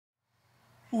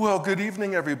Well, good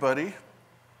evening, everybody.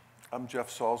 I'm Jeff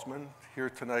Salzman, here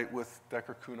tonight with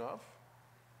Decker Cunov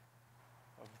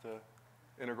of the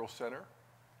Integral Center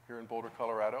here in Boulder,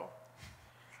 Colorado.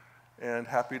 And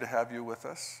happy to have you with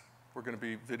us. We're going to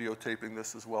be videotaping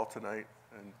this as well tonight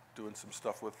and doing some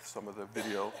stuff with some of the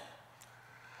video.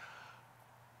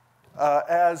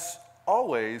 As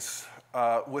always,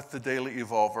 with the Daily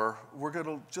Evolver, we're going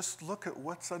to just look at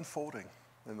what's unfolding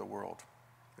in the world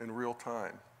in real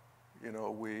time. You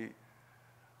know, we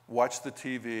watch the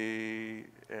TV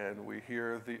and we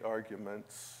hear the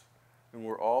arguments and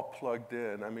we're all plugged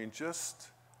in. I mean, just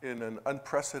in an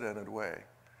unprecedented way,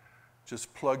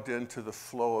 just plugged into the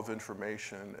flow of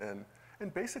information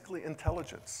and basically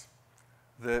intelligence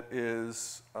that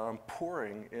is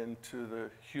pouring into the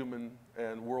human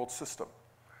and world system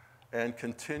and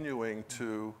continuing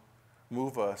to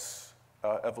move us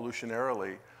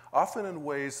evolutionarily, often in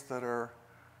ways that are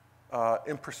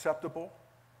imperceptible,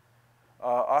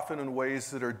 often in ways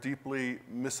that are deeply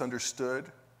misunderstood,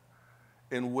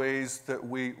 in ways that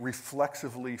we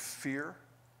reflexively fear.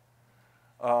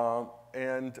 Tonight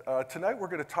we're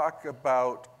going to talk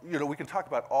about, we can talk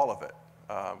about all of it,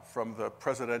 from the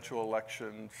presidential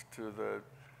elections to the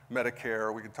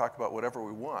Medicare. We can talk about whatever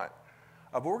we want.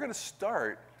 But we're going to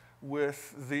start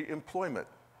with the employment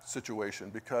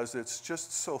situation because it's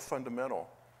just so fundamental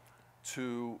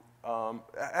to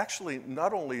actually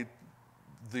not only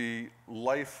the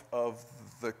life of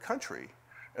the country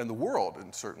and the world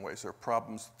in certain ways, there are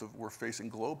problems that we're facing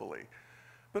globally,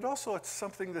 but also it's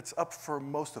something that's up for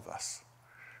most of us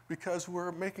because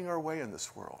we're making our way in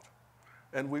this world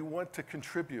and we want to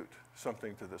contribute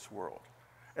something to this world.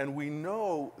 And we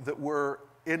know that we're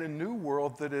in a new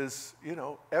world that is,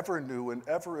 ever new and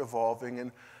ever evolving.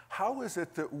 And how is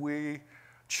it that we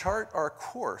chart our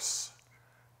course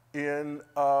in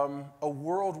a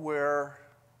world where,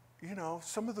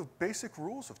 some of the basic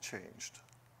rules have changed?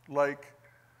 Like,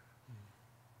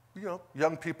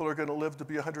 young people are going to live to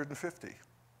be 150,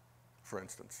 for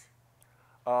instance.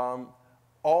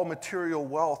 All material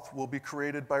wealth will be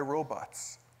created by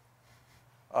robots.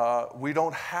 We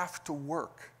don't have to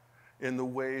work in the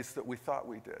ways that we thought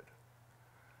we did.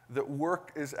 That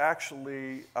work is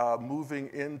actually moving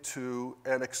into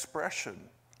an expression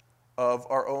of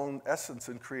our own essence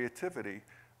and creativity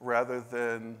rather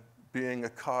than being a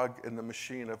cog in the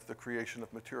machine of the creation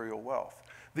of material wealth.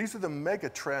 These are the mega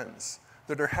trends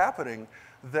that are happening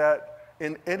that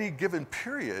in any given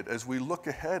period, as we look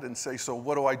ahead and say, so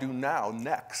what do I do now,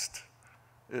 next?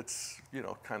 It's,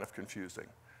 kind of confusing.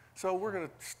 So we're going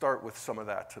to start with some of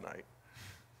that tonight.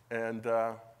 And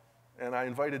I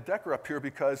invited Decker up here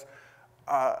because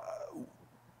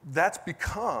that's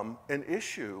become an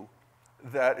issue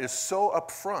that is so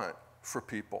upfront for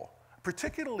people,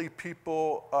 particularly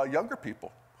people, younger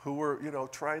people, who are,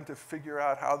 trying to figure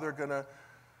out how they're going to,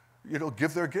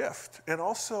 give their gift and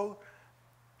also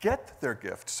get their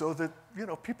gift so that,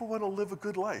 people want to live a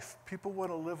good life. People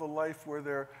want to live a life where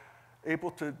they're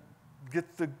able to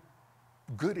get the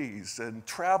goodies and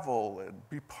travel and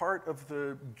be part of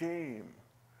the game.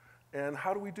 And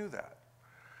how do we do that?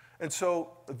 And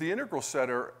so the Integral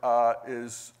Center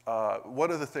is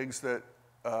one of the things that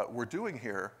we're doing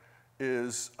here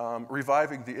is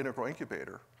reviving the Integral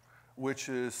Incubator, which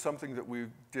is something that we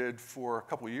did for a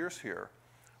couple of years here,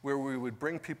 where we would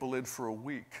bring people in for a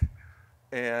week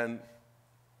and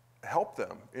help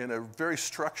them in a very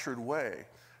structured way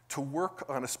to work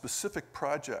on a specific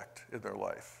project in their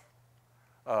life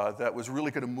that was really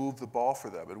going to move the ball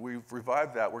for them. And we've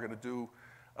revived that. We're going to do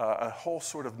a whole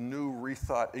sort of new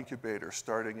rethought incubator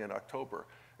starting in October.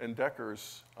 And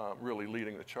Decker's really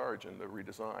leading the charge in the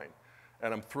redesign.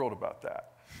 And I'm thrilled about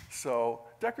that. So,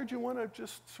 Decker, do you want to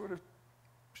just sort of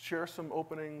share some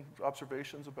opening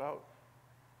observations about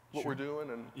what we're doing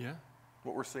and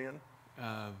what we're seeing?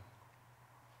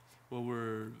 Well,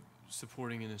 we're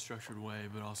supporting in a structured way,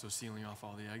 but also sealing off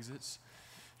all the exits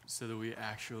so that we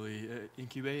actually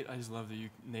incubate. I just love that you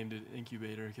named it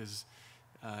incubator because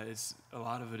it's a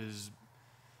lot of it is,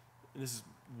 and this is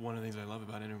one of the things I love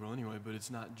about Integral anyway, but it's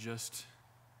not just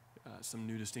some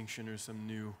new distinction or some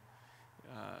new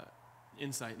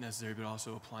insight necessary, but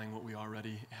also applying what we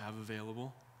already have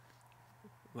available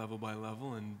level by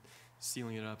level and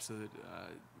sealing it up so that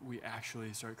we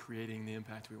actually start creating the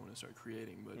impact we want to start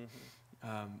creating.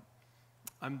 But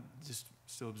I'm just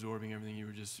still absorbing everything you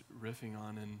were just riffing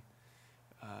on, and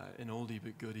an oldie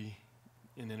but goodie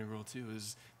in Integral too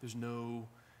is there's no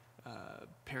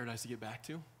paradise to get back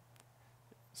to.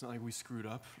 It's not like we screwed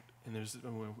up, and there's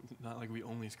not like we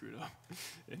only screwed up.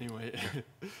 Anyway,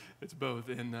 it's both,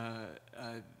 and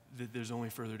there's only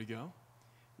further to go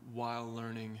while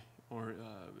learning or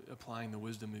applying the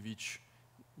wisdom of each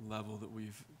level that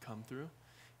we've come through.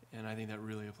 And I think that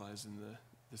really applies in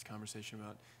this conversation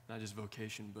about not just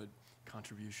vocation, but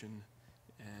contribution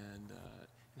and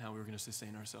how we're going to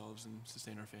sustain ourselves and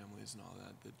sustain our families and all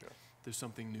that. There's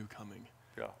something new coming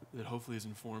that hopefully is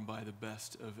informed by the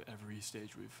best of every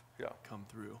stage we've come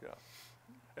through. Yeah.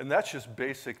 And that's just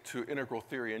basic to integral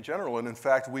theory in general. And in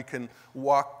fact, we can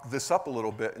walk this up a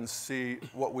little bit and see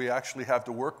what we actually have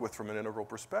to work with from an integral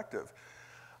perspective.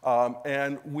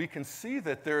 And we can see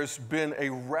that there's been a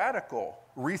radical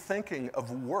rethinking of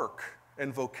work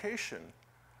and vocation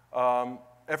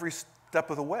every step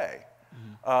of the way.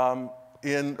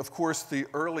 In, of course, the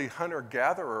early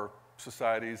hunter-gatherer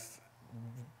societies,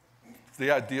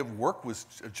 the idea of work was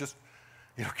just,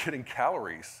 getting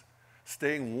calories,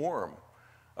 staying warm,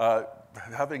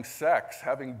 having sex,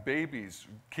 having babies,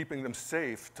 keeping them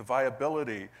safe to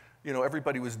viability.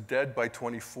 Everybody was dead by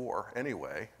 24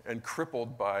 anyway, and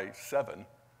crippled by 7.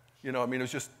 It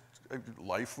was just,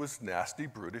 life was nasty,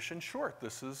 brutish, and short.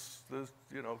 This is the,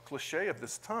 cliche of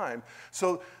this time.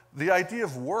 So the idea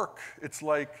of work, it's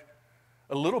like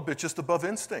a little bit just above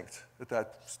instinct at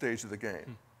that stage of the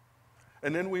game.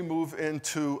 And then we move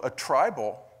into a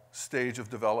tribal stage of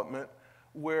development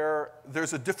where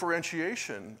there's a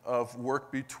differentiation of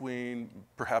work between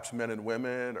perhaps men and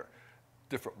women or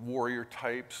different warrior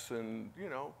types, and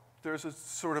there's a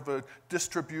sort of a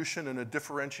distribution and a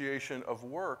differentiation of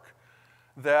work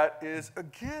that is,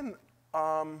 again,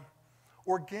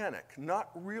 organic, not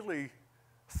really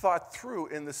thought through,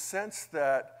 in the sense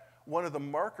that one of the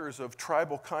markers of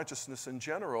tribal consciousness in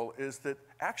general is that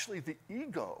actually the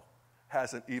ego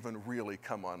hasn't even really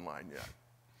come online yet.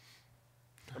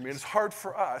 It's hard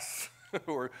for us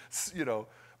who are,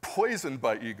 poisoned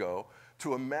by ego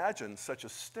to imagine such a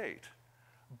state.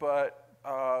 But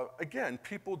again,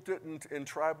 people didn't, in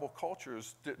tribal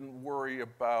cultures, didn't worry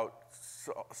about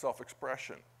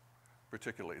self-expression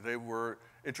particularly. They were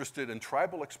interested in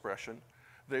tribal expression.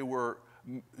 They were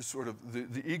sort of,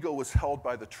 the ego was held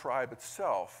by the tribe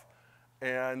itself,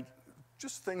 and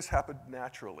just things happened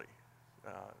naturally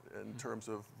in terms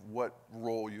of what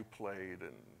role you played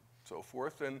and so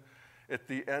forth. And at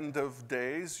the end of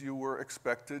days, you were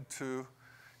expected to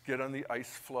get on the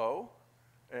ice floe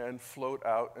and float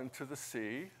out into the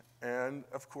sea. And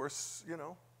of course,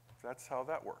 that's how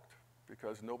that worked,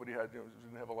 because nobody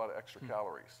didn't have a lot of extra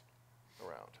calories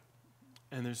around.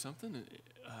 And there's something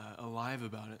alive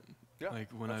about it. Yeah,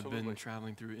 like when absolutely. I've been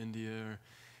traveling through India or,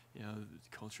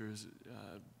 cultures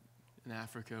in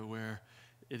Africa where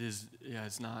it is,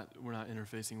 we're not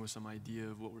interfacing with some idea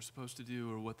of what we're supposed to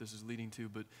do or what this is leading to,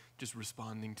 but just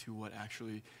responding to what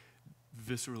actually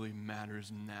viscerally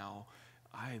matters now.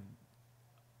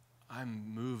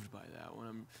 I'm moved by that.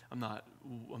 When I'm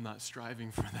not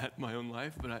striving for that in my own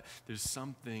life, but there's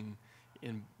something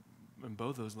in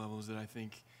both those levels that I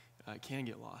think can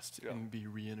get lost and be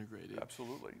reintegrated.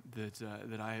 Absolutely. That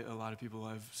a lot of people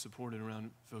I've supported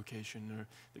around vocation or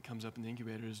that comes up in the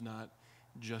incubator is not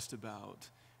just about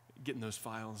getting those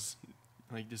files,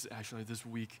 like just actually this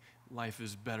week life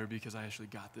is better because I actually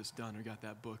got this done or got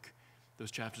that book, those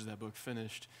chapters of that book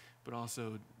finished, but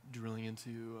also drilling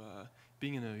into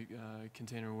being in a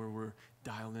container where we're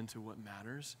dialed into what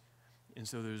matters. And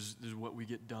so there's what we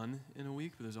get done in a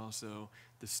week, but there's also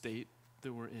the state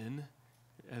that we're in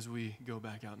as we go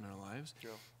back out in our lives,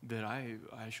 that I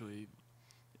actually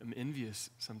am envious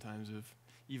sometimes of,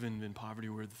 even in poverty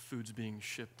where the food's being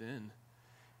shipped in,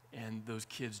 and those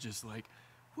kids just like,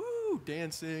 woo,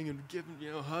 dancing and giving,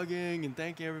 hugging and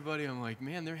thanking everybody. I'm like,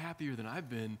 man, they're happier than I've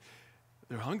been.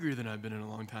 They're hungrier than I've been in a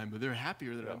long time, but they're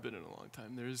happier than I've been in a long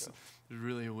time. There's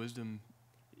really a wisdom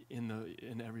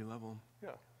in every level.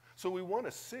 Yeah. So we want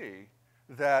to see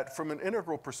that from an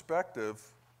integral perspective,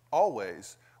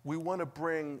 always, we want to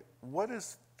bring what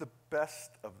is the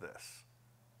best of this.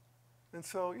 And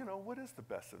so, what is the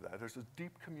best of that? There's a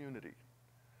deep community.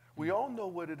 We all know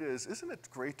what it is. Isn't it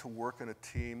great to work in a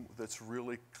team that's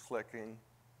really clicking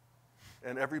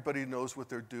and everybody knows what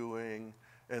they're doing,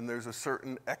 and there's a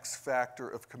certain X factor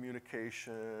of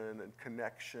communication and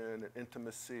connection and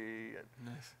intimacy, and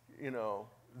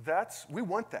nice. We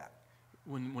want that.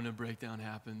 When a breakdown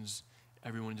happens,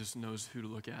 everyone just knows who to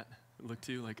look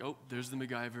to. Like, oh, there's the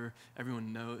MacGyver.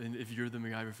 Everyone knows, and if you're the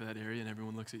MacGyver for that area, and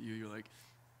everyone looks at you, you're like,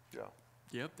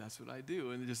 yep, that's what I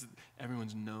do. And just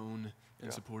everyone's known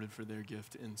and supported for their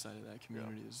gift inside of that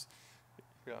community.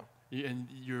 And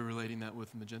you're relating that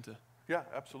with Magenta. Yeah,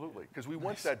 absolutely. Because we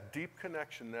want that deep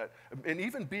connection, and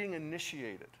even being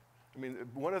initiated.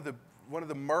 One of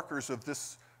the markers of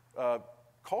this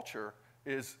culture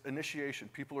is initiation.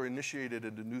 People are initiated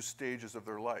into new stages of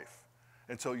their life.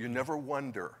 And so you never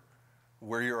wonder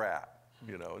where you're at,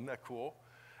 you know, isn't that cool?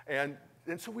 And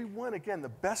so we want, again, the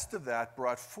best of that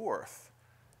brought forth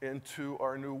into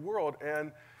our new world.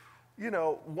 And, you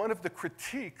know, one of the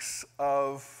critiques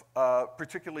of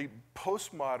particularly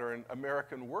postmodern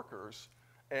American workers,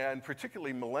 and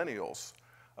particularly millennials,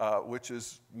 which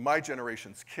is my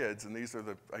generation's kids, and these are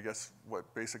the, I guess,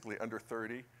 what, basically under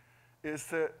 30, is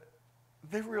that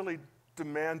they really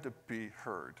demand to be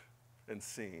heard and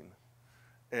seen.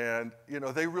 And, you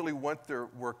know, they really want their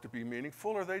work to be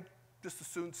meaningful, or they just as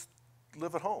soon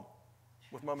live at home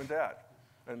with mom and dad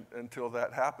until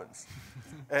that happens.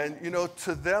 And, you know,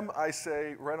 to them, I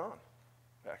say, right on,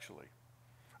 actually.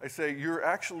 I say,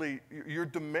 your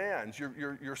demands,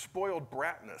 your spoiled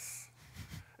bratness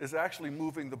is actually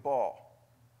moving the ball,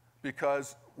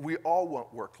 because we all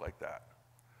want work like that,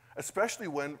 especially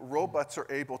when robots are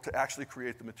able to actually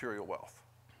create the material wealth.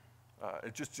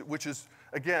 Which is,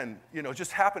 again, you know,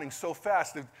 just happening so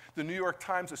fast. The New York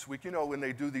Times this week, you know, when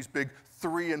they do these big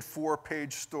 3- and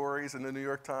 4-page stories in the New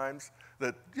York Times,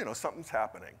 that, you know, something's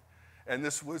happening. And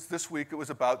this week, it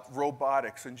was about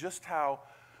robotics, and just how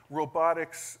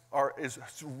robotics is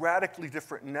radically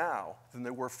different now than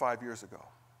they were 5 years ago.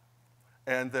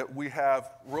 And that we have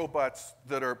robots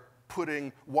that are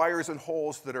putting wires in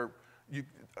holes that are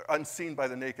unseen by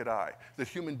the naked eye, that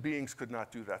human beings could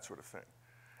not do that sort of thing.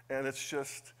 And it's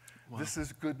just, wow. This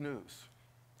is good news.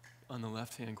 On the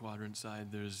left-hand quadrant side,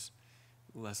 there's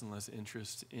less and less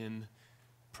interest in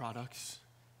products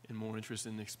and more interest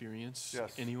in experience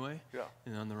anyway. Yeah.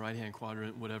 And on the right-hand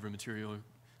quadrant, whatever material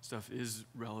stuff is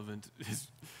relevant is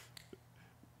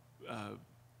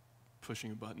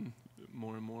pushing a button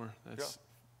more and more. That's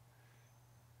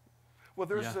Well,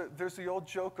 there's the old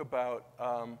joke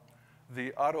about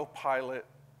the autopilot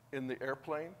in the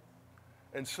airplane.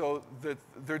 And so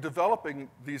they're developing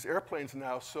these airplanes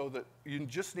now so that you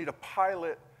just need a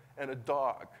pilot and a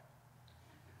dog.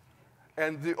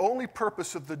 And the only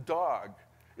purpose of the dog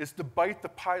is to bite the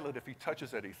pilot if he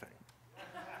touches anything.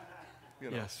 You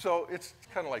know? Yes. So it's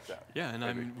kind of like that. Yeah, and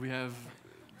I mean, we have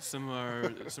some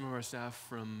of our staff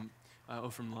from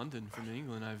London, from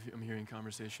England. I'm hearing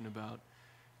conversation about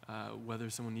whether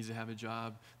someone needs to have a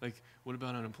job. Like, what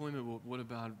about unemployment? What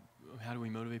about how do we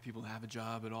motivate people to have a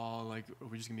job at all? Like, are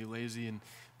we just gonna be lazy? And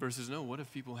versus, no, what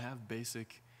if people have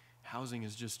basic housing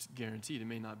is just guaranteed? It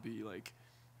may not be like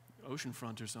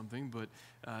oceanfront or something, but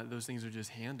those things are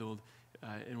just handled.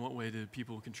 In what way do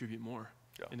people contribute more?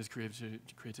 Yeah. And does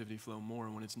creativity flow more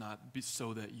when it's not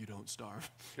so that you don't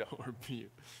starve or be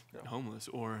homeless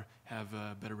or have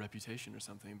a better reputation or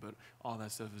something? But all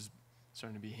that stuff is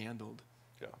starting to be handled.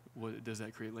 Yeah. Does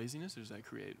that create laziness, or does that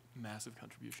create massive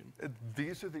contribution?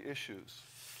 These are the issues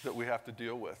that we have to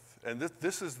deal with. And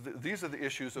these are the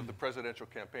issues of the presidential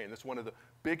campaign. That's one of the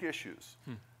big issues,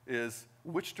 is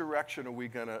which direction are we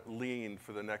going to lean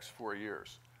for the next 4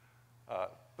 years?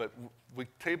 But we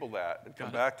table that and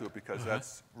come back to it, because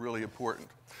that's really important.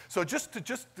 So just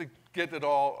to get it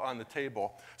all on the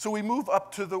table, so we move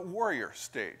up to the warrior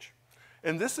stage.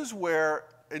 And this is where,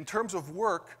 in terms of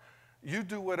work, you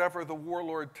do whatever the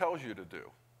warlord tells you to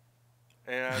do.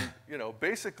 And, you know,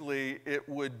 basically it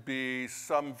would be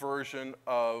some version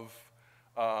of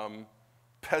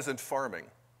peasant farming,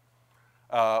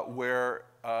 where,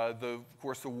 of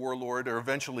course, the warlord, or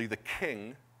eventually the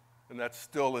king, and that's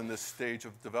still in this stage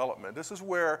of development. This is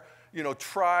where, you know,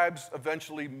 tribes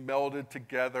eventually melded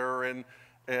together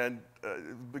and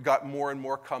got more and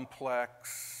more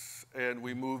complex. And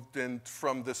we moved in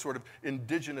from this sort of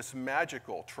indigenous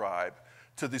magical tribe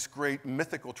to these great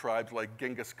mythical tribes like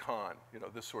Genghis Khan, you know,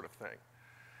 this sort of thing.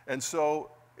 And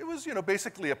so it was, you know,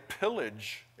 basically a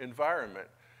pillage environment.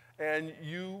 And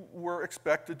you were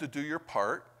expected to do your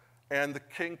part, and the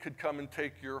king could come and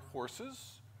take your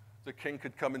horses, the king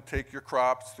could come and take your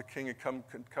crops, the king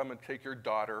could come and take your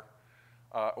daughter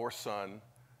or son.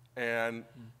 And,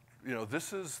 you know,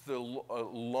 this is the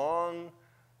long,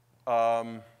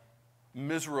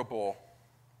 miserable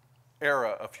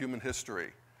era of human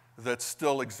history that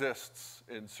still exists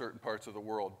in certain parts of the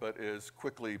world, but is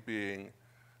quickly being,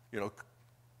 you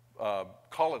know,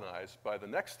 colonized by the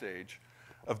next stage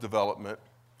of development.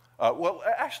 Well,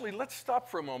 actually, let's stop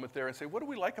for a moment there and say, what do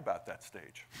we like about that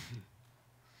stage?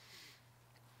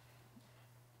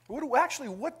 What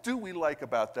do we like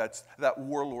about that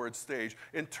warlord stage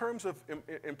in terms of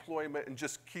employment and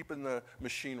just keeping the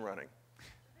machine running?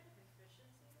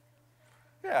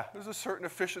 Yeah, there's a certain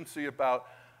efficiency about,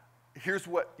 here's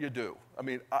what you do. I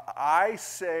mean, I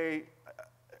say,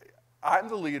 I'm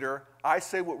the leader, I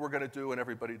say what we're going to do, and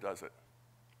everybody does it.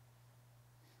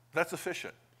 That's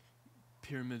efficient.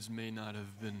 Pyramids may not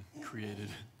have been created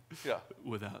Yeah.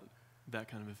 without that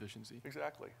kind of efficiency.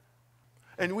 Exactly.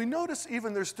 And we notice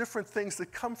even there's different things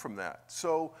that come from that.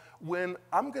 So when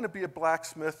I'm going to be a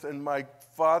blacksmith and my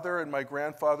father and my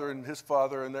grandfather and his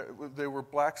father, and they were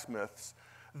blacksmiths,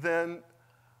 then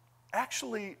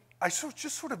actually I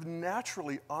just sort of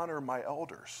naturally honor my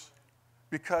elders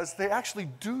because they actually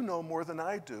do know more than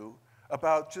I do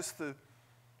about just the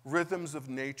rhythms of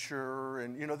nature,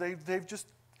 and they've just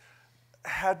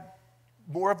had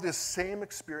more of the same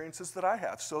experiences that I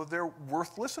have, so they're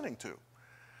worth listening to.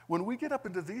 When we get up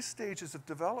into these stages of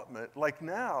development, like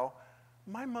now,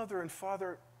 my mother and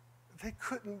father, they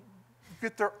couldn't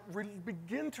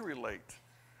begin to relate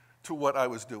to what I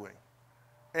was doing.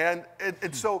 And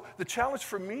so the challenge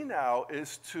for me now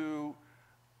is to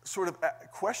sort of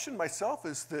question myself,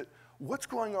 is that what's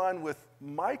going on with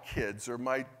my kids or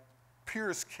my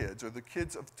peers' kids or the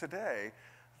kids of today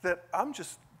that I'm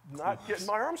just not getting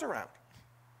my arms around?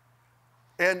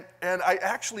 And I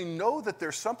actually know that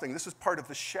there's something. This is part of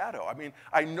the shadow. I mean,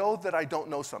 I know that I don't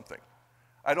know something.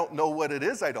 I don't know what it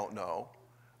is I don't know,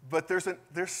 but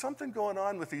there's something going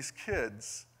on with these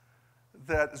kids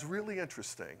that is really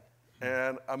interesting,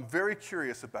 and I'm very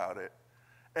curious about it.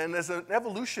 And as an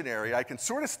evolutionary, I can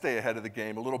sort of stay ahead of the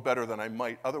game a little better than I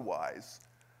might otherwise,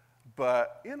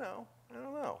 but, I don't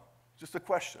know. Just a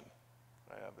question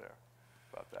I have there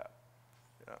about that.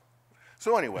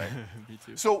 So anyway, Me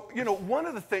too. so, one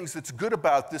of the things that's good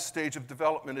about this stage of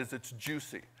development is it's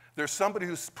juicy. There's somebody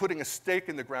who's putting a stake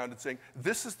in the ground and saying,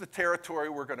 this is the territory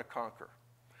we're going to conquer.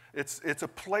 It's a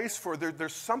place for,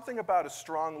 there's something about a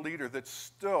strong leader that's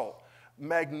still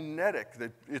magnetic.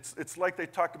 That it's like they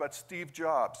talked about Steve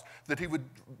Jobs, that he would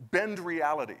bend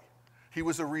reality. He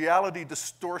was a reality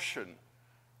distortion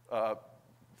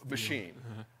machine,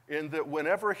 in that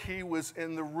whenever he was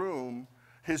in the room,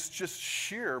 his just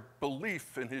sheer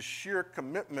belief and his sheer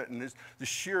commitment and the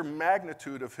sheer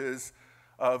magnitude of his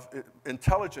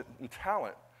intelligence and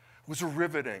talent was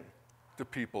riveting to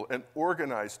people and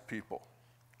organized people.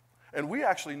 And we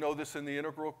actually know this in the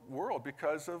integral world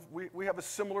because we have a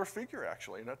similar figure,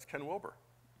 actually, and that's Ken Wilber.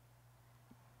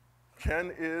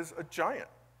 Ken is a giant.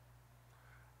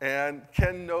 And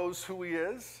Ken knows who he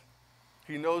is.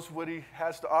 He knows what he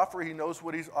has to offer. He knows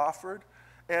what he's offered.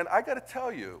 And I got to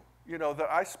tell you, that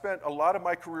I spent a lot of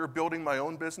my career building my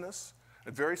own business,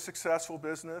 a very successful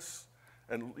business,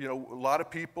 and a lot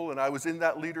of people, and I was in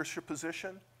that leadership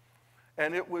position.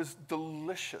 And it was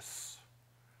delicious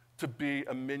to be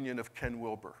a minion of Ken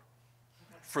Wilber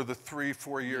for the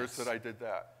 3-4 years that I did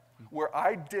that. Where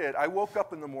I woke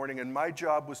up in the morning and my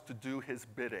job was to do his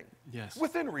bidding. Yes.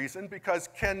 Within reason, because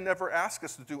Ken never asked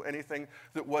us to do anything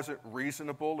that wasn't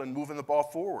reasonable and moving the ball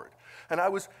forward. And I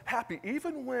was happy,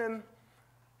 even when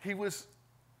he was,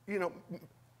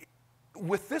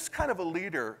 with this kind of a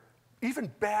leader,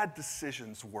 even bad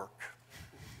decisions work.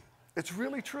 It's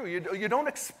really true. You don't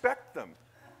expect them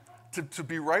to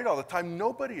be right all the time.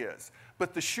 Nobody is.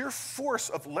 But the sheer force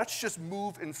of let's just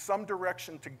move in some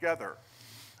direction together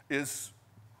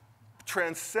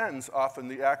transcends often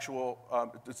the actual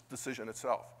decision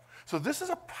itself. So this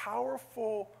is a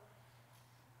powerful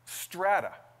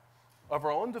strata of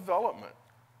our own development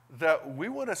that we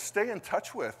want to stay in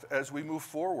touch with as we move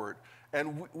forward.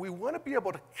 And we want to be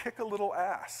able to kick a little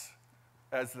ass,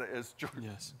 as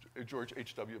George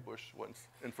H.W. Bush once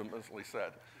infamously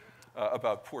said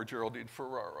about poor Geraldine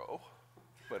Ferraro.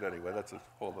 But anyway, that's a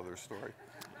whole other story.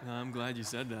 No, I'm glad you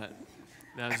said that.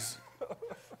 That was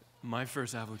my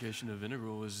first application of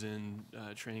Integral was in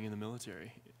training in the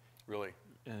military. Really?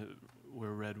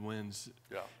 Where red wins.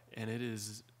 Yeah. And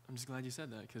I'm just glad you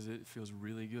said that because it feels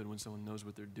really good when someone knows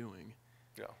what they're doing.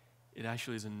 Yeah. It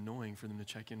actually is annoying for them to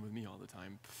check in with me all the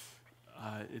time.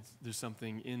 There's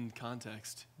something in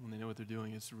context when they know what they're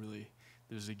doing.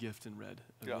 There's a gift in red.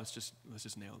 Yeah. Let's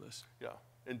just nail this. Yeah,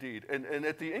 indeed. And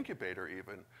at the incubator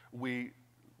even, we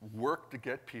work to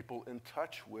get people in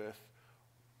touch with,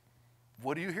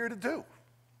 what are you here to do?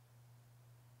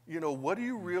 What are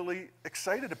you really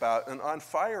excited about and on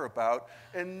fire about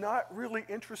and not really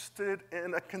interested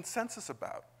in a consensus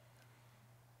about?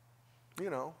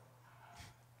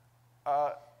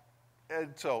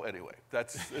 And so anyway,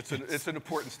 it's an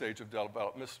important stage of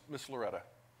development. Miss Loretta.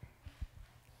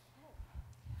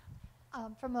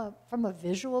 From a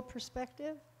visual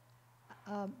perspective,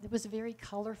 it was very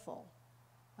colorful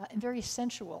and very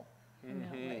sensual in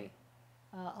that way.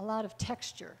 A lot of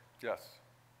texture. Yes.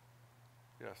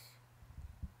 Yes.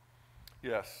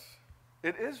 Yes.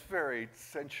 It is very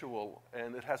sensual,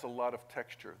 and it has a lot of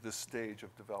texture, this stage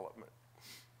of development.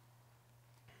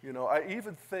 You know, I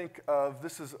even think of,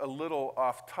 this is a little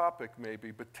off topic maybe,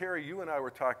 but Terry, you and I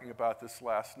were talking about this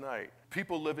last night.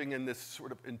 People living in this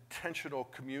sort of intentional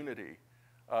community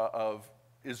of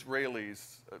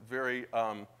Israelis, very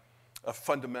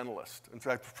fundamentalist. In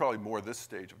fact, probably more this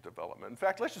stage of development. In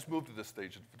fact, let's just move to this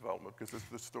stage of development because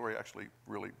this story actually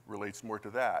really relates more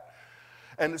to that.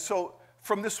 And so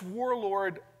from this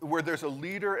warlord where there's a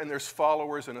leader and there's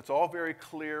followers and it's all very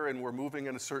clear and we're moving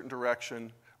in a certain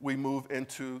direction, we move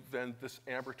into then this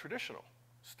amber traditional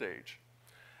stage.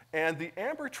 And the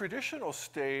amber traditional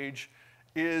stage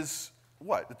is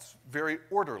what? It's very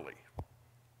orderly.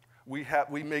 We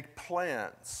make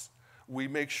plans. We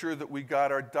make sure that we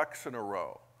got our ducks in a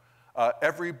row.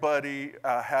 Everybody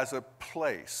has a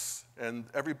place, and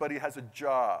everybody has a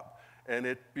job. And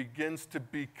it begins to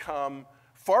become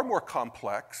far more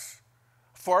complex,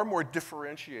 far more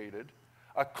differentiated.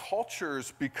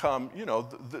 Cultures become, you know,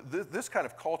 this kind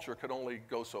of culture could only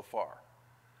go so far.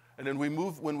 And then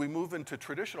when we move into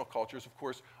traditional cultures, of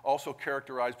course, also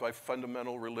characterized by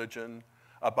fundamental religion,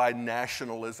 by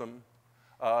nationalism,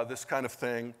 this kind of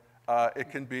thing, it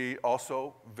can be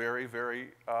also very,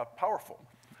 very powerful.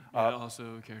 Yeah,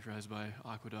 also characterized by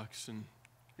aqueducts and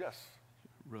yes,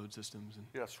 road systems. And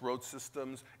yes, road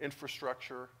systems,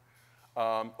 infrastructure,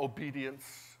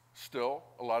 obedience, still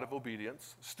a lot of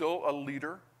obedience, still a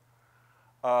leader,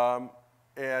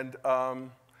 and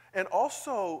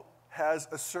also has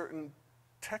a certain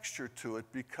texture to it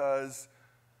because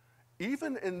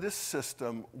even in this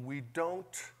system, we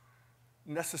don't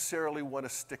necessarily want to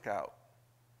stick out.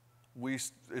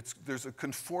 There's a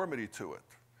conformity to it.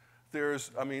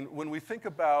 I mean, when we think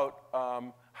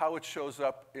about how it shows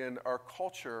up in our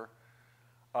culture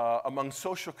among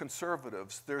social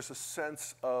conservatives, there's a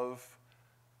sense of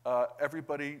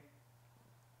everybody,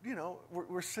 you know,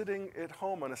 we're sitting at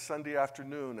home on a Sunday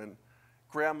afternoon and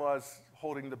grandma's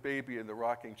holding the baby in the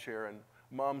rocking chair and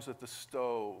mom's at the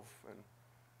stove and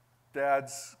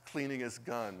dad's cleaning his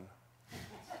gun.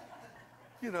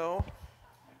 You know,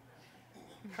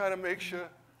 kind of makes you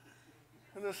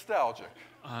nostalgic,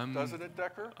 doesn't it,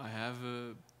 Decker? I have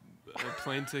a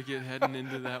plane ticket heading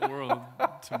into that world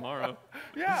tomorrow.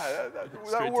 Yeah,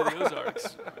 straight to the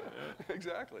Ozarks. Yeah.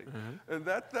 Exactly. And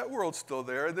that world's still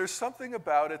there. And there's something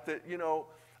about it that, you know,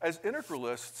 as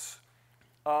integralists,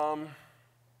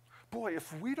 boy,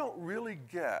 if we don't really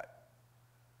get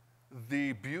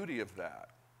the beauty of that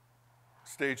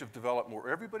stage of development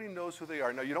where everybody knows who they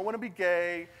are. Now, you don't want to be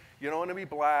gay, you don't want to be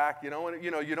black, you don't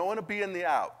want to be in the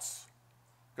outs,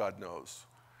 God knows.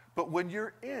 But when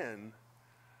you're in,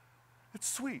 it's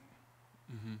sweet.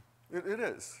 Mm-hmm. It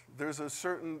is. There's a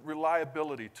certain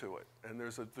reliability to it, and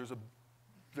there's a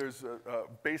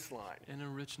baseline. And a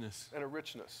richness. And a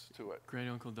richness to it. Great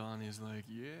Uncle Donnie is like,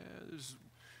 yeah,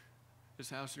 this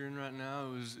house you're in right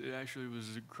now, it actually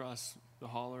was across the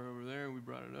holler over there. We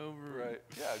brought it over. Right.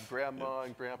 Yeah, grandma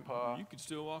and grandpa. You could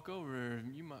still walk over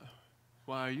and you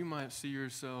might see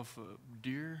yourself a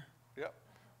deer. Yep.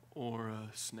 Or a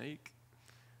snake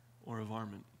or a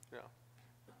varmint. Yeah.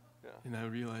 Yeah. And I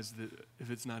realized that if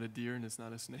it's not a deer and it's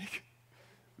not a snake,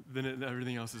 then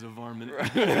everything else is a varmint.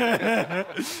 Right.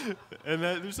 And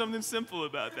there's something simple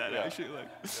about that, actually. Like,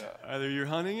 either you're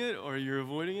hunting it or you're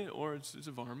avoiding it, or it's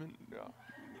a varmint. Yeah.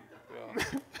 Yeah.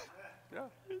 Yeah.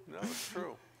 No, it's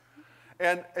true.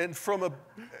 And from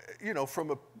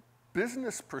a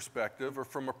business perspective or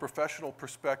from a professional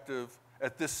perspective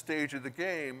at this stage of the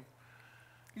game,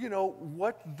 you know,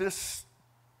 what this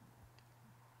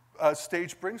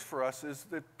stage brings for us is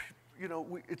that, you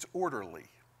know, it's orderly.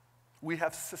 We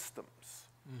have systems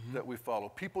that we follow.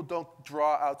 People don't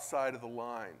draw outside of the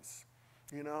lines,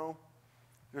 you know?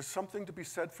 There's something to be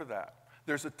said for that.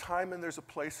 There's a time and there's a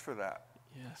place for that.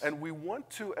 Yes. And we want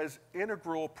to, as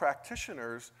integral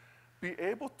practitioners, be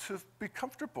able to be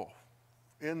comfortable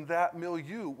in that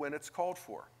milieu when it's called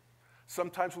for.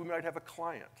 Sometimes we might have a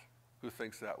client who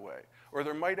thinks that way. Or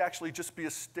there might actually just be a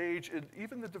stage in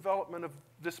even the development of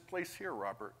this place here,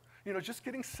 Robert. You know, just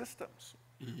getting systems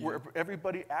where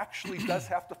everybody actually does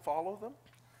have to follow them.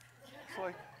 It's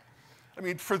like, I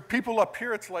mean, for people up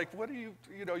here, it's like, what are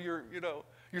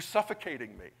you're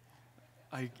suffocating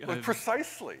me. But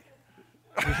precisely.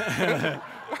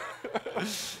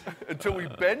 Until we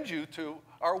bend you to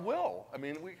our will. I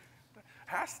mean, it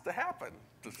has to happen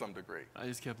to some degree. I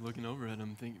just kept looking over at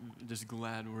him,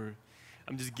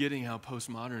 I'm just getting how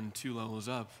postmodern 2 levels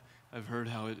up. I've heard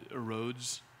how it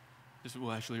erodes, this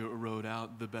will actually erode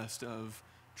out the best of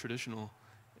traditional,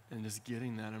 and just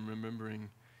getting that, I'm remembering,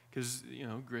 because, you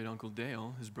know, Great Uncle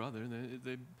Dale, his brother,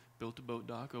 they built a boat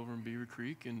dock over in Beaver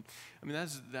Creek, and I mean,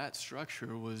 that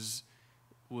structure was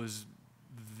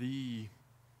the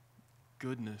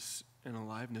goodness and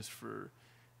aliveness for,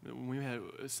 when we had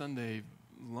a Sunday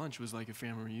lunch was like a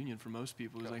family reunion for most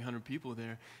people. It was like 100 people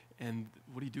there, and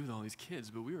what do you do with all these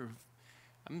kids? But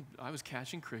I was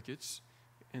catching crickets,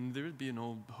 and there would be an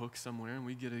old hook somewhere, and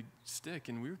we'd get a stick,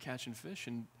 and we were catching fish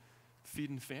and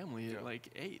feeding family at like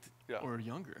 8 or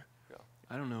younger. Yeah.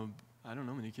 I don't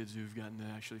know many kids who've gotten to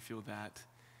actually feel that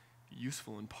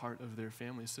useful and part of their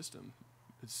family system.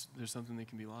 There's something that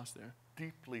can be lost there.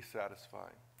 Deeply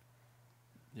satisfying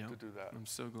to do that. I'm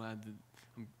so glad that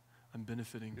I'm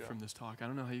benefiting from this talk. I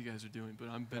don't know how you guys are doing, but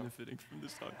I'm benefiting from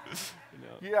this talk.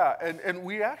 Yeah, and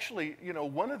we actually,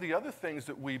 one of the other things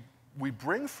that we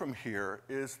bring from here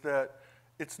is that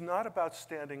it's not about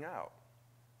standing out.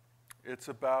 It's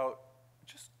about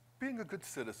just being a good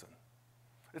citizen.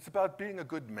 It's about being a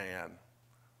good man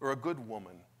or a good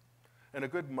woman and a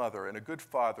good mother and a good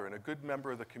father and a good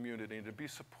member of the community, and to be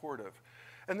supportive.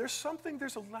 And there's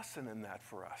a lesson in that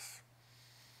for us.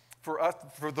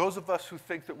 For those of us who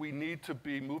think that we need to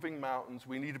be moving mountains,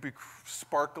 we need to be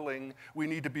sparkling, we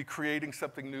need to be creating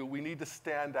something new, we need to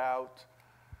stand out,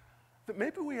 that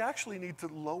maybe we actually need to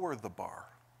lower the bar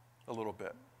a little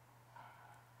bit.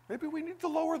 Maybe we need to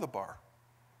lower the bar.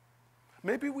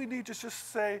 Maybe we need to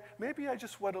just say, maybe I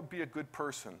just want to be a good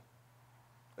person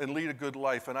and lead a good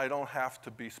life, and I don't have to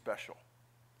be special.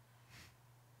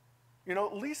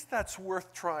 At least that's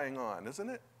worth trying on, isn't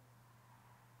it?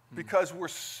 Because we're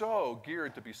so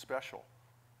geared to be special.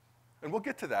 And we'll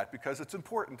get to that because it's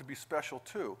important to be special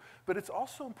too. But it's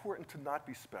also important to not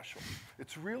be special.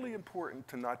 It's really important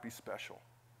to not be special.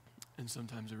 And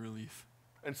sometimes a relief.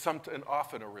 And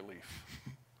often a relief.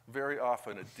 Very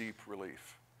often a deep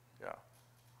relief. Yeah.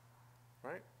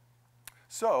 Right?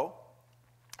 So,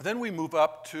 then we move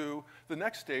up to the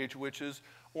next stage, which is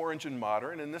orange and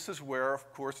modern. And this is where,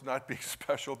 of course, not being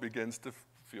special begins to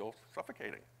feel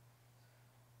suffocating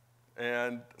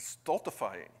and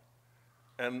stultifying.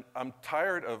 And I'm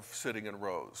tired of sitting in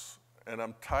rows. And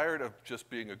I'm tired of just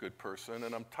being a good person.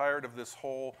 And I'm tired of this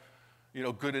whole,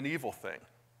 good and evil thing,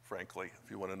 frankly, if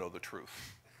you want to know the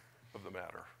truth of the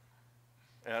matter.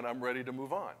 And I'm ready to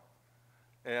move on.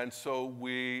 And so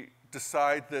we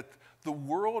decide that the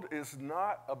world is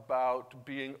not about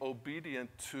being obedient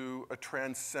to a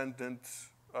transcendent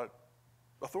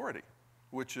authority,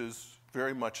 which is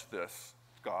very much this,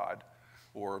 God,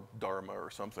 or Dharma or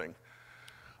something,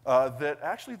 that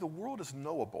actually the world is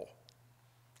knowable.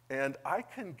 And I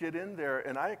can get in there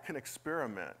and I can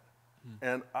experiment,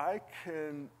 and I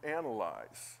can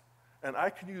analyze, and I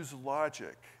can use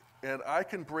logic, and I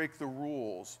can break the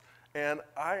rules, and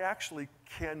I actually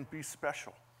can be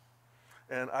special.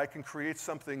 And I can create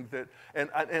something that,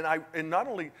 and not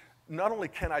only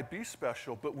can I be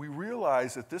special, but we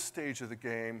realize at this stage of the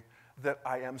game that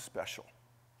I am special.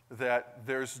 That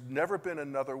there's never been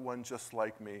another one just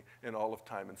like me in all of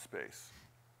time and space.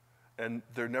 And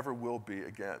there never will be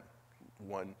again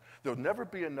one. There'll never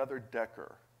be another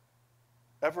Decker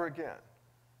ever again.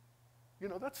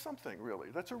 That's something, really.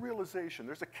 That's a realization.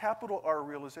 There's a capital R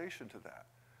realization to that.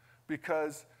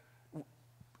 Because,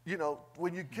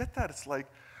 when you get that, it's like,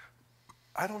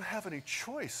 I don't have any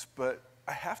choice, but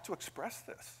I have to express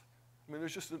this.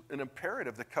 There's just an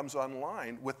imperative that comes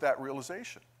online with that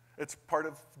realization. It's part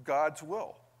of God's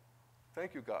will.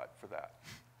 Thank you, God, for that.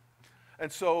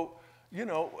 And so,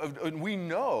 and we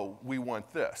know we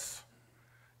want this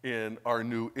in our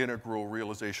new integral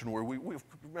realization, where we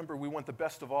remember we want the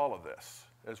best of all of this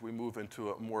as we move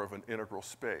into more of an integral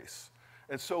space.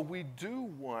 And so we do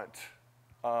want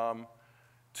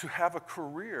to have a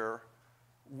career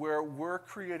where we're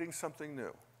creating something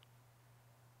new.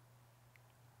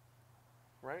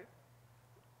 Right?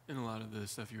 And a lot of the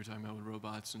stuff you were talking about with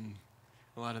robots, and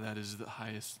a lot of that is the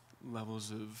highest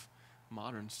levels of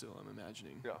modern still, I'm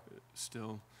imagining. Yeah.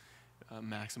 Still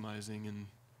maximizing and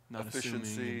not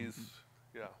efficiencies.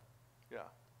 Assuming. Yeah.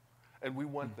 And we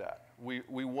want that. We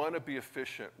want to be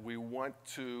efficient. We want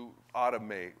to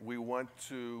automate. We want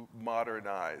to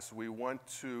modernize. We want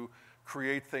to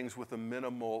create things with the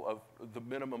minimum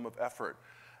of effort.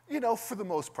 For the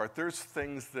most part, there's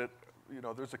things that,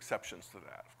 there's exceptions to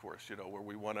that, of course, where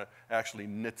we want to actually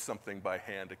knit something by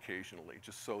hand occasionally,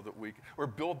 just so that or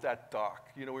build that dock.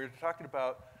 We were talking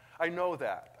about, I know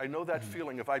that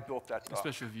feeling if I built that dock.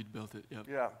 Especially if you'd built it, yep.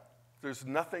 Yeah. There's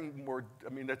nothing more,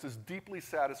 that's as deeply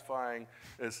satisfying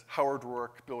as Howard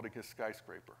Rourke building his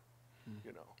skyscraper.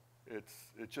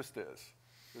 It just is.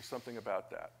 There's something about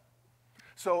that.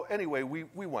 So anyway,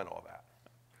 we want all that.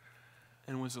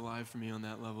 And what's alive for me on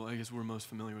that level, I guess we're most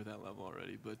familiar with that level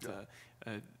already, but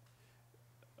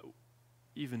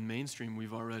even mainstream,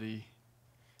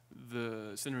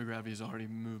 the center of gravity has already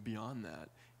moved beyond that.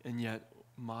 And yet,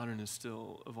 modern is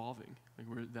still evolving.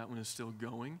 Like that one is still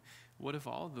going. What if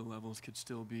all of the levels could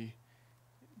still be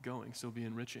going, still be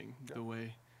enriching the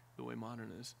way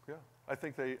modern is? Yeah, I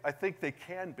think they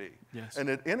can be. Yes. And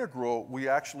at Integral, we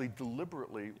actually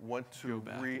deliberately want to Go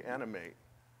back. reanimate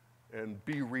and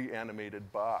be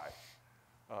reanimated by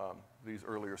these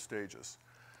earlier stages.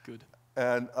 Good.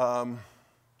 And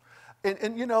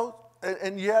you know,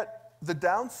 and yet the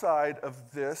downside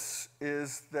of this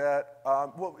is that,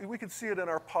 well, we can see it in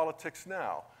our politics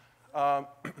now.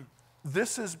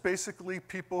 This is basically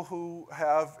people who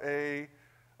have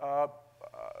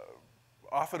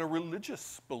often a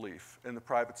religious belief in the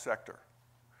private sector,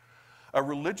 a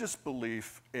religious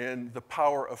belief in the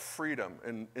power of freedom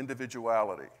and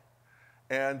individuality,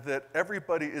 and that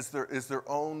everybody is their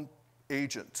own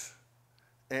agent,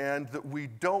 and that we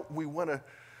want to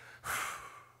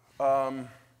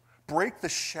break the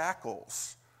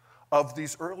shackles of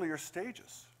these earlier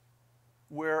stages,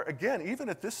 where, again, even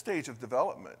at this stage of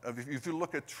development, if you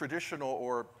look at traditional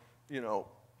or, you know,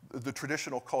 the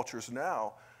traditional cultures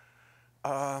now,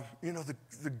 you know,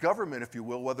 the government, if you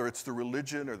will, whether it's the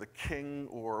religion or the king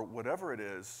or whatever it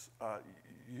is,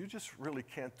 you just really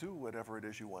can't do whatever it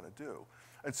is you want to do.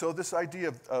 And so this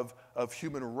idea of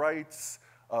human rights,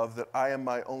 of that I am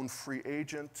my own free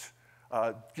agent,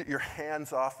 get your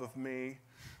hands off of me,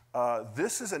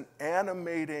 this is an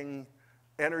animating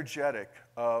energetic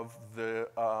of the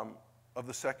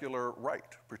secular right,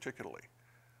 particularly,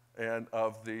 and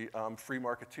of the free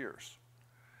marketeers.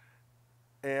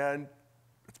 And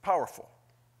it's powerful.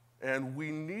 And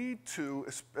we need to,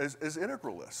 as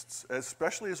integralists,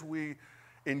 especially as we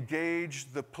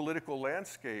engage the political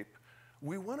landscape,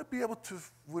 we want to be able to,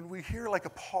 when we hear like a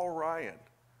Paul Ryan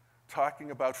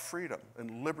talking about freedom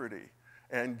and liberty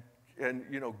and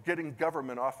you know, getting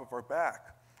government off of our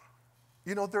back,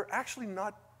 you know, they're actually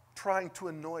not trying to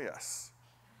annoy us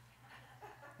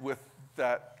with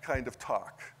that kind of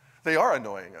talk. They are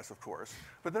annoying us, of course,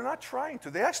 but they're not trying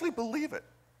to. They actually believe it.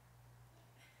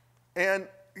 And,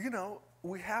 you know,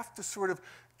 we have to sort of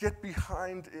get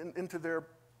behind into their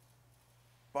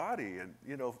body and,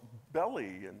 you know,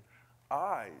 belly and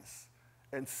eyes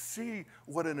and see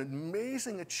what an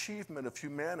amazing achievement of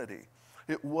humanity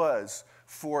it was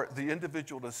for the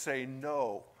individual to say,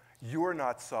 no, you're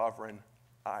not sovereign,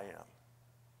 I am.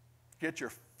 Get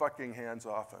your fucking hands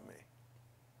off of me.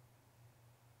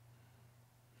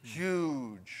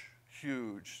 Huge,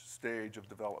 huge stage of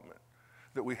development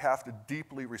that we have to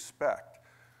deeply respect,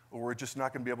 or we're just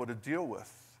not going to be able to deal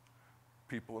with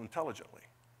people intelligently,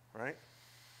 right?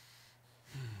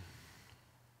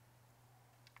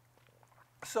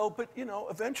 So, but, you know,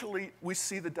 eventually we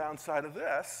see the downside of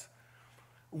this,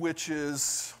 which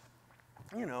is,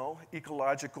 you know,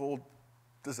 ecological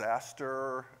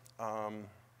disaster,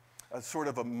 a sort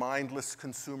of a mindless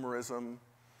consumerism,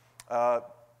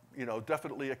 you know,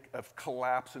 definitely a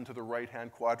collapse into the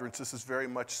right-hand quadrants. This is very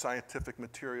much scientific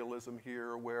materialism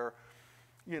here, where,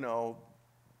 you know,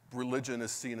 religion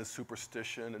is seen as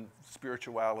superstition and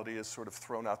spirituality is sort of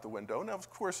thrown out the window. Now, of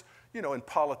course, you know, in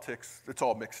politics, it's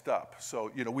all mixed up.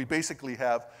 So, you know, we basically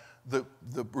have the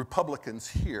Republicans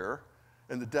here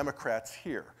and the Democrats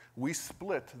here. We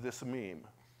split this meme.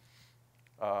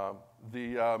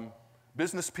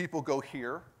 Business people go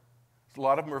here. A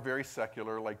lot of them are very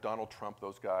secular, like Donald Trump,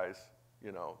 those guys.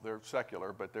 You know, they're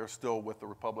secular, but they're still with the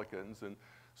Republicans and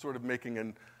sort of making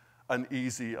an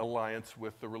uneasy alliance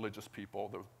with the religious people,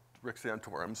 the Rick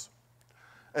Santorums.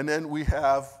 And then we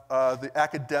have the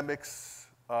academics,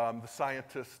 the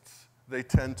scientists. They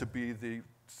tend to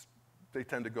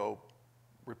go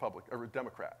Republican or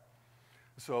Democrat.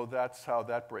 So that's how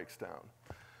that breaks down.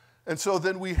 And so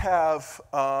then we have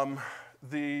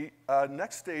the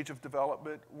next stage of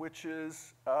development, which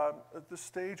is the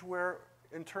stage where,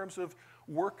 in terms of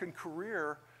work and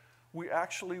career, we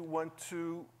actually want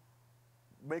to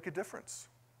make a difference.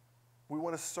 We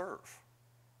want to serve.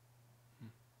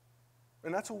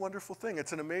 And that's a wonderful thing.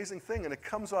 It's an amazing thing, and it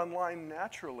comes online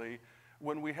naturally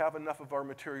when we have enough of our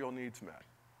material needs met.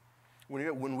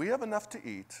 When we have enough to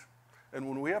eat, and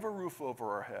when we have a roof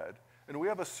over our head, and we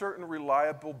have a certain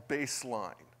reliable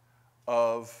baseline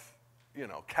of, you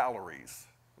know, calories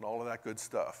and all of that good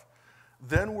stuff,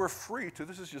 then we're free to,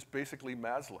 this is just basically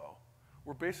Maslow,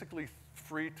 we're basically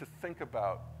free to think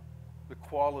about the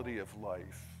quality of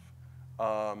life,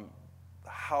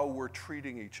 how we're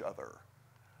treating each other,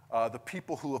 the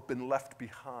people who have been left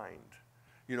behind.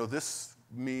 You know, this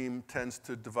meme tends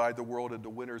to divide the world into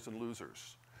winners and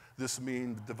losers. This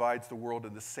meme divides the world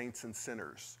into saints and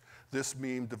sinners. This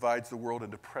meme divides the world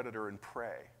into predator and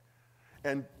prey.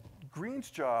 And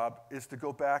Green's job is to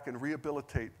go back and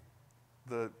rehabilitate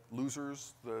the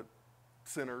losers, the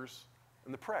sinners,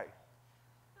 and the prey.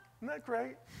 Isn't that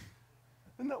great?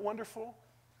 Isn't that wonderful?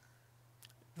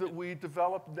 That we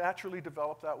naturally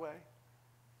develop that way?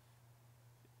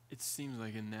 It seems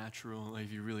like a natural, like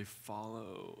if you really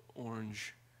follow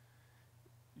orange,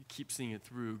 you keep seeing it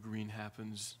through, green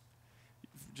happens,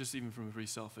 just even from a pretty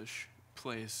selfish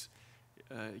place.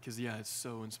 Because, it's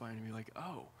so inspiring to me, like,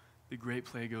 oh, the great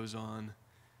play goes on,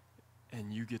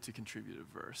 and you get to contribute a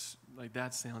verse. Like,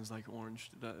 that sounds like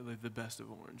orange, like the best of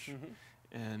orange.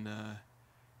 Mm-hmm.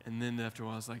 And then after a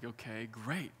while, it's like, okay,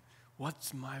 great.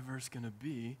 What's my verse going to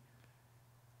be?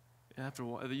 And after a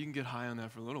while, you can get high on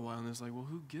that for a little while, and it's like, well,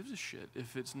 who gives a shit?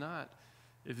 If it's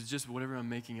just whatever I'm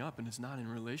making up, and it's not in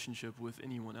relationship with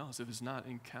anyone else, if it's not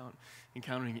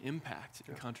encountering impact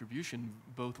and contribution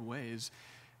both ways,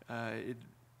 I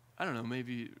don't know,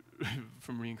 maybe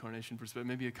from reincarnation perspective,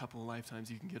 maybe a couple of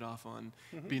lifetimes you can get off on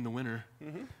being the winner.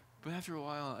 Mm-hmm. But after a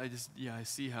while, I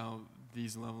see how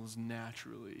these levels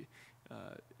naturally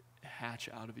hatch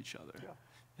out of each other. Yeah.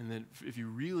 And then if you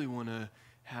really want to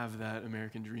have that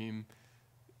American dream,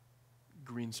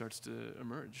 green starts to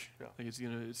emerge. Yeah. Like it's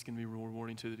gonna be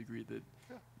rewarding to the degree that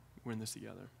we're in this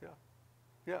together. Yeah,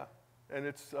 yeah, and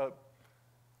it's so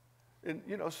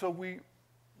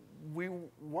we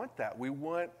want that. We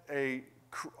want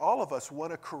all of us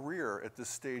want a career at this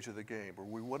stage of the game where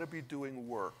we want to be doing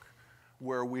work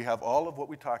where we have all of what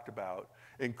we talked about,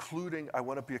 including I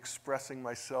want to be expressing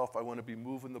myself, I want to be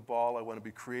moving the ball, I want to be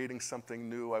creating something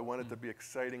new, I want it to be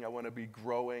exciting, I want to be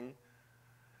growing.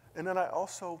 And then I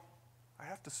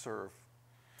have to serve.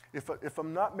 If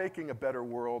I'm not making a better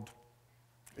world,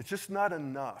 it's just not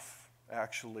enough,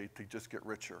 actually, to just get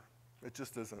richer. It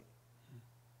just isn't.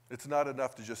 It's not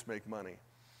enough to just make money.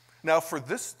 Now, for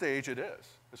this stage, it is.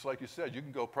 It's like you said, you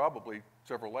can go probably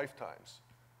several lifetimes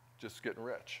just getting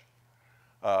rich.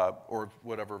 Or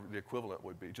whatever the equivalent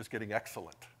would be, just getting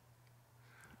excellent.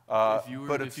 If you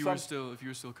were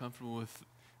still comfortable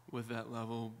with that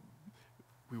level,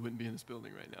 we wouldn't be in this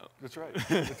building right now. That's right.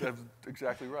 That's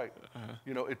exactly right.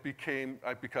 It became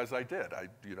because I did. I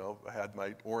had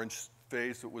my orange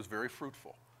phase that was very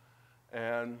fruitful,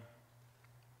 and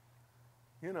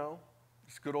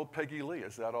it's good old Peggy Lee.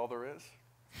 Is that all there is?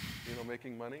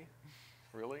 Making money,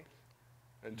 really,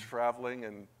 and traveling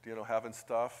and having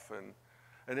stuff and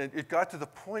it got to the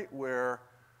point where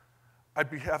I'd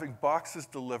be having boxes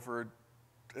delivered,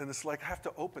 and it's like I have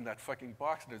to open that fucking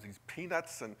box, and there's these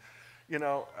peanuts, and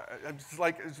I'm just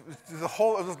like the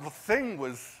whole thing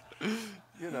was,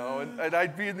 and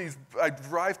I'd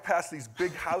drive past these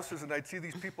big houses, and I'd see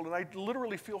these people, and I'd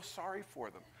literally feel sorry for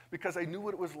them because I knew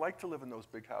what it was like to live in those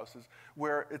big houses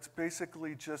where it's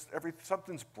basically just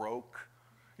something's broke,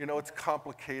 it's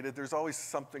complicated. There's always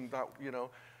something that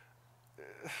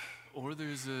Or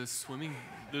there's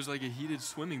like a heated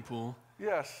swimming pool.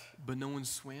 Yes. But no one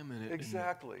swam in it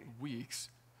exactly. in weeks.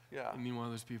 Yeah. And meanwhile,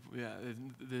 there's people. Yeah.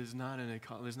 There's not a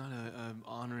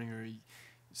honoring or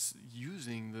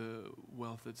using the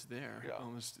wealth that's there. Yeah.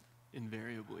 Almost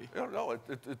invariably. No.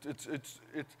 It's.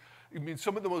 I mean,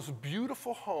 some of the most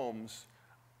beautiful homes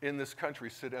in this country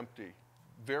sit empty,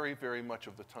 very, very much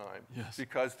of the time. Yes.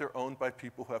 Because they're owned by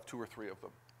people who have 2 or 3 of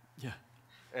them. Yeah.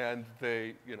 And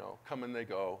they, come and they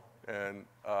go, and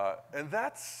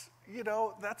that's,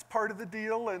 that's part of the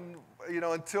deal, and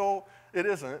until it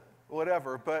isn't,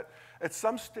 whatever. But at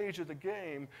some stage of the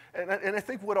game, and I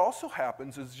think what also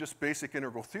happens is just basic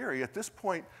integral theory. At this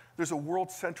point, there's a world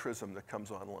centrism that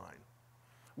comes online,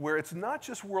 where it's not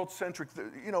just world centric.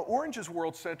 Orange is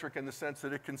world centric in the sense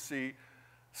that it can see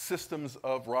systems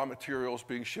of raw materials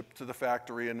being shipped to the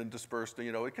factory and then dispersed.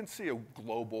 It can see a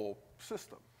global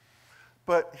system.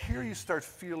 But here you start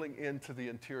feeling into the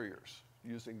interiors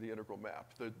using the integral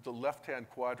map, the left-hand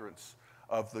quadrants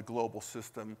of the global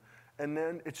system. And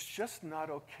then it's just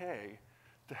not okay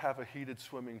to have a heated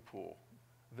swimming pool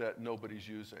that nobody's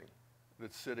using,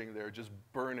 that's sitting there just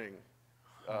burning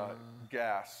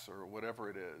gas or whatever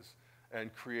it is,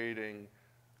 and creating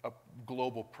a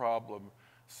global problem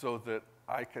so that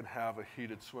I can have a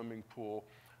heated swimming pool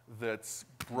that's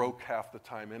broke half the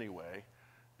time anyway.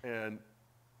 And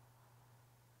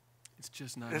it's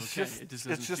just not okay. It just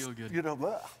doesn't feel good.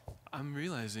 I'm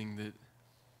realizing that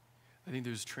I think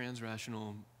there's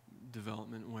transrational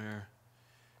development where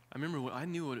I remember I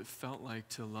knew what it felt like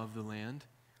to love the land.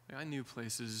 I knew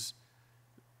places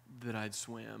that I'd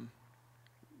swam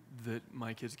that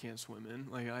my kids can't swim in.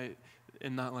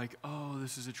 And not like, oh,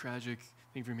 this is a tragic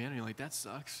thing for humanity. Like, that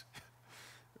sucks.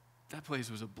 That place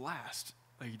was a blast.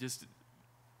 Like, just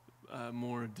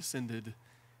more descended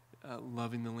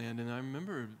loving the land. And I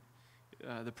remember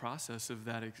the process of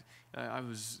that. I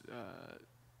was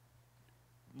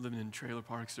living in trailer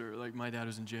parks, or like my dad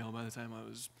was in jail by the time I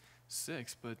was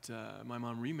 6, but my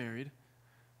mom remarried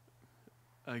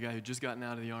a guy who just gotten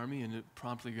out of the Army, and it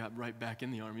promptly got right back in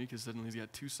the Army because suddenly he's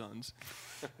got 2 sons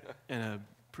and a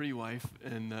pretty wife,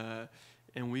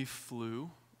 and we flew.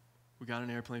 We got on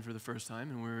an airplane for the first time,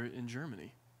 and we were in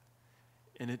Germany.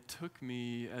 And it took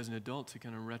me as an adult to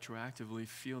kind of retroactively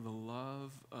feel the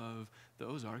love of the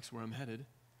Ozarks, where I'm headed,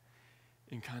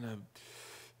 and kind of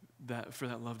for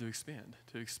that love to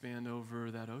expand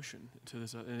over that ocean,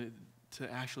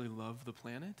 to actually love the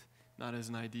planet, not as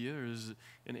an idea or as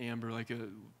an amber, like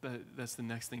that's the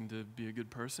next thing to be a good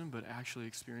person, but actually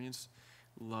experience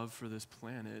love for this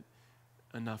planet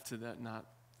enough to that not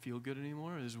feel good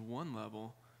anymore is one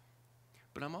level.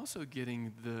 But I'm also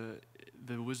getting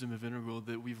the wisdom of Integral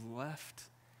that we've left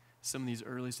some of these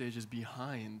early stages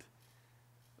behind.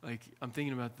 Like, I'm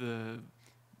thinking about the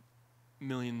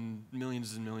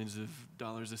millions and millions of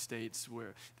dollars estates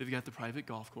where they've got the private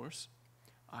golf course.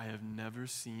 I have never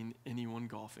seen anyone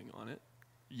golfing on it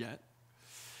yet.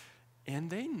 And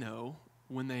they know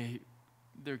when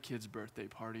their kid's birthday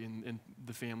party and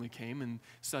the family came, and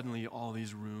suddenly all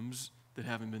these rooms that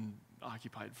haven't been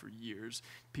occupied for years,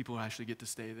 people actually get to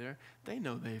stay there. They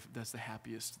know that's the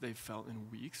happiest they've felt in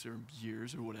weeks or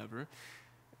years or whatever.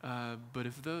 But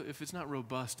if it's not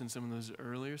robust in some of those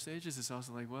earlier stages, it's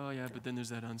also like, well, yeah, but then there's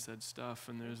that unsaid stuff,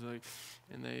 and there's like,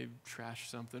 and they trash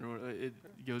something, or it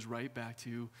goes right back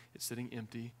to it's sitting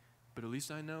empty. But at least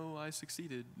I know I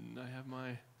succeeded, and I have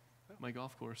my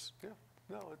golf course. Yeah,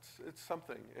 no, it's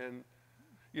something. And,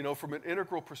 you know, from an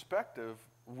integral perspective,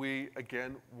 we,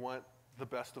 again, want the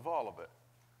best of all of it.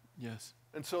 Yes.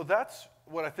 And so that's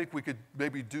what I think we could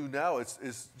maybe do now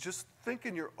is just think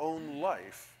in your own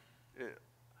life.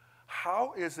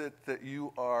 How is it that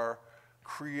you are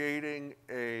creating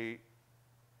a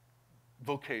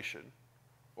vocation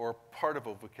or part of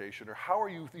a vocation, or how are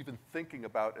you even thinking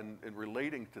about and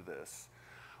relating to this,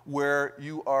 where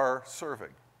you are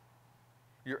serving?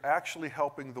 You're actually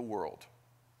helping the world.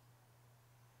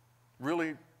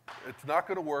 Really, it's not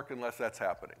going to work unless that's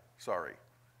happening. Sorry.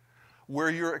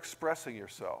 Where you're expressing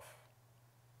yourself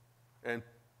and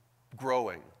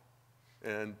growing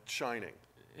and shining.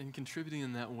 And contributing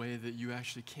in that way that you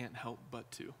actually can't help but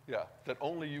to. Yeah, that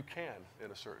only you can in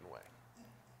a certain way.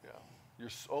 Yeah, your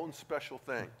own special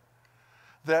thing.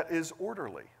 That is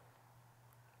orderly,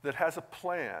 that has a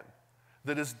plan,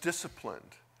 that is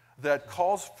disciplined, that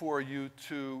calls for you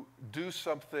to do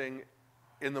something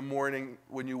in the morning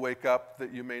when you wake up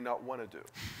that you may not want to do.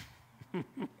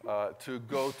 To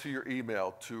go to your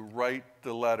email, to write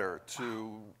the letter,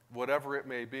 to whatever it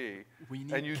may be,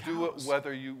 and you do it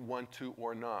whether you want to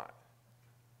or not.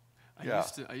 I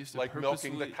used to like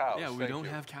milking the cows. Yeah, we don't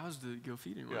have cows to go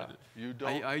feeding. Right? Yeah, you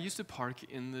don't. I used to park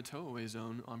in the tow-away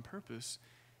zone on purpose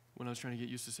when I was trying to get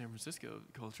used to San Francisco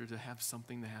culture, to have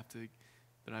something that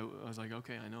I was like,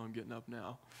 okay, I know I'm getting up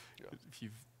now. Yeah. If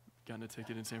you've gotten a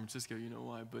ticket in San Francisco, you know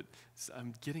why. But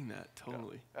I'm getting that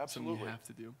totally. Yeah, absolutely. Something you have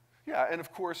to do. Yeah, and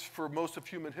of course, for most of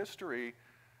human history,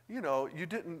 you know, you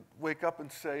didn't wake up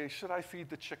and say, should I feed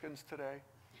the chickens today?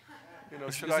 You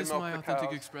know, should I milk the cows? Is this my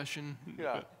authentic expression?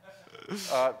 Yeah.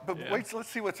 But wait, let's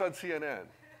see what's on CNN.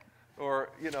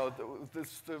 Or, you know,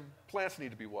 the plants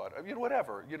need to be watered. You know,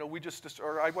 whatever. You know,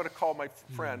 or I want to call my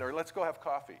friend, or let's go have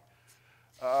coffee.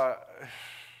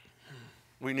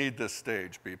 We need this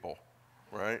stage, people,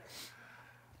 right?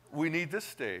 We need this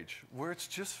stage where it's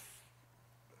just,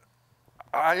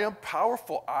 I am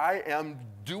powerful. I am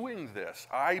doing this.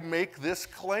 I make this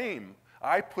claim.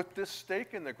 I put this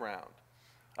stake in the ground.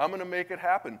 I'm going to make it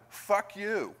happen. Fuck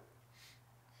you.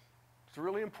 It's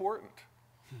really important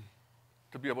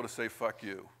to be able to say fuck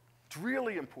you. It's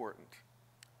really important,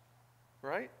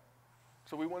 right?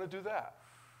 So we want to do that.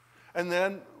 And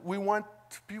then we want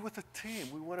to be with a team.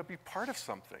 We want to be part of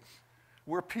something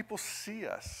where people see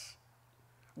us,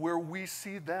 where we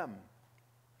see them,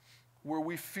 where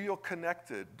we feel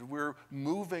connected, we're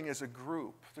moving as a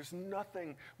group. There's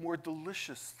nothing more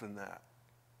delicious than that.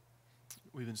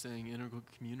 We've been saying integral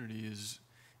community is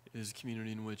a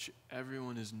community in which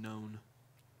everyone is known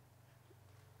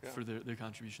for their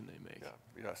contribution they make.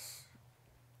 Yeah. Yes.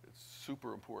 It's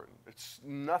super important. It's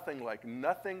nothing.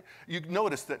 You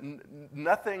notice that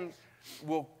nothing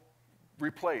will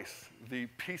replace the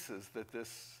pieces that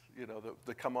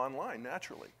that come online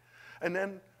naturally. And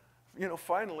then,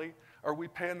 finally, are we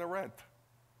paying the rent?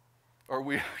 Are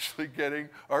we actually getting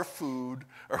our food?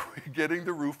 Are we getting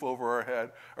the roof over our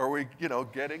head? Are we,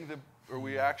 are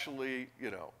we actually,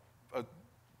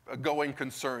 a going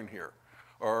concern here?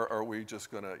 Or are we just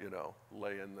going to,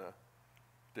 lay in the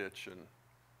ditch and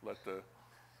let the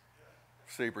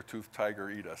saber-toothed tiger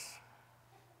eat us.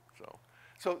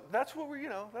 So that's what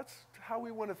that's how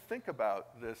we want to think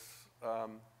about this, our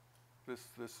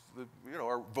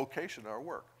vocation, our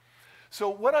work. So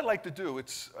what I'd like to do,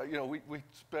 we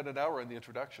spent an hour in the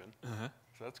introduction,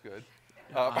 so that's good.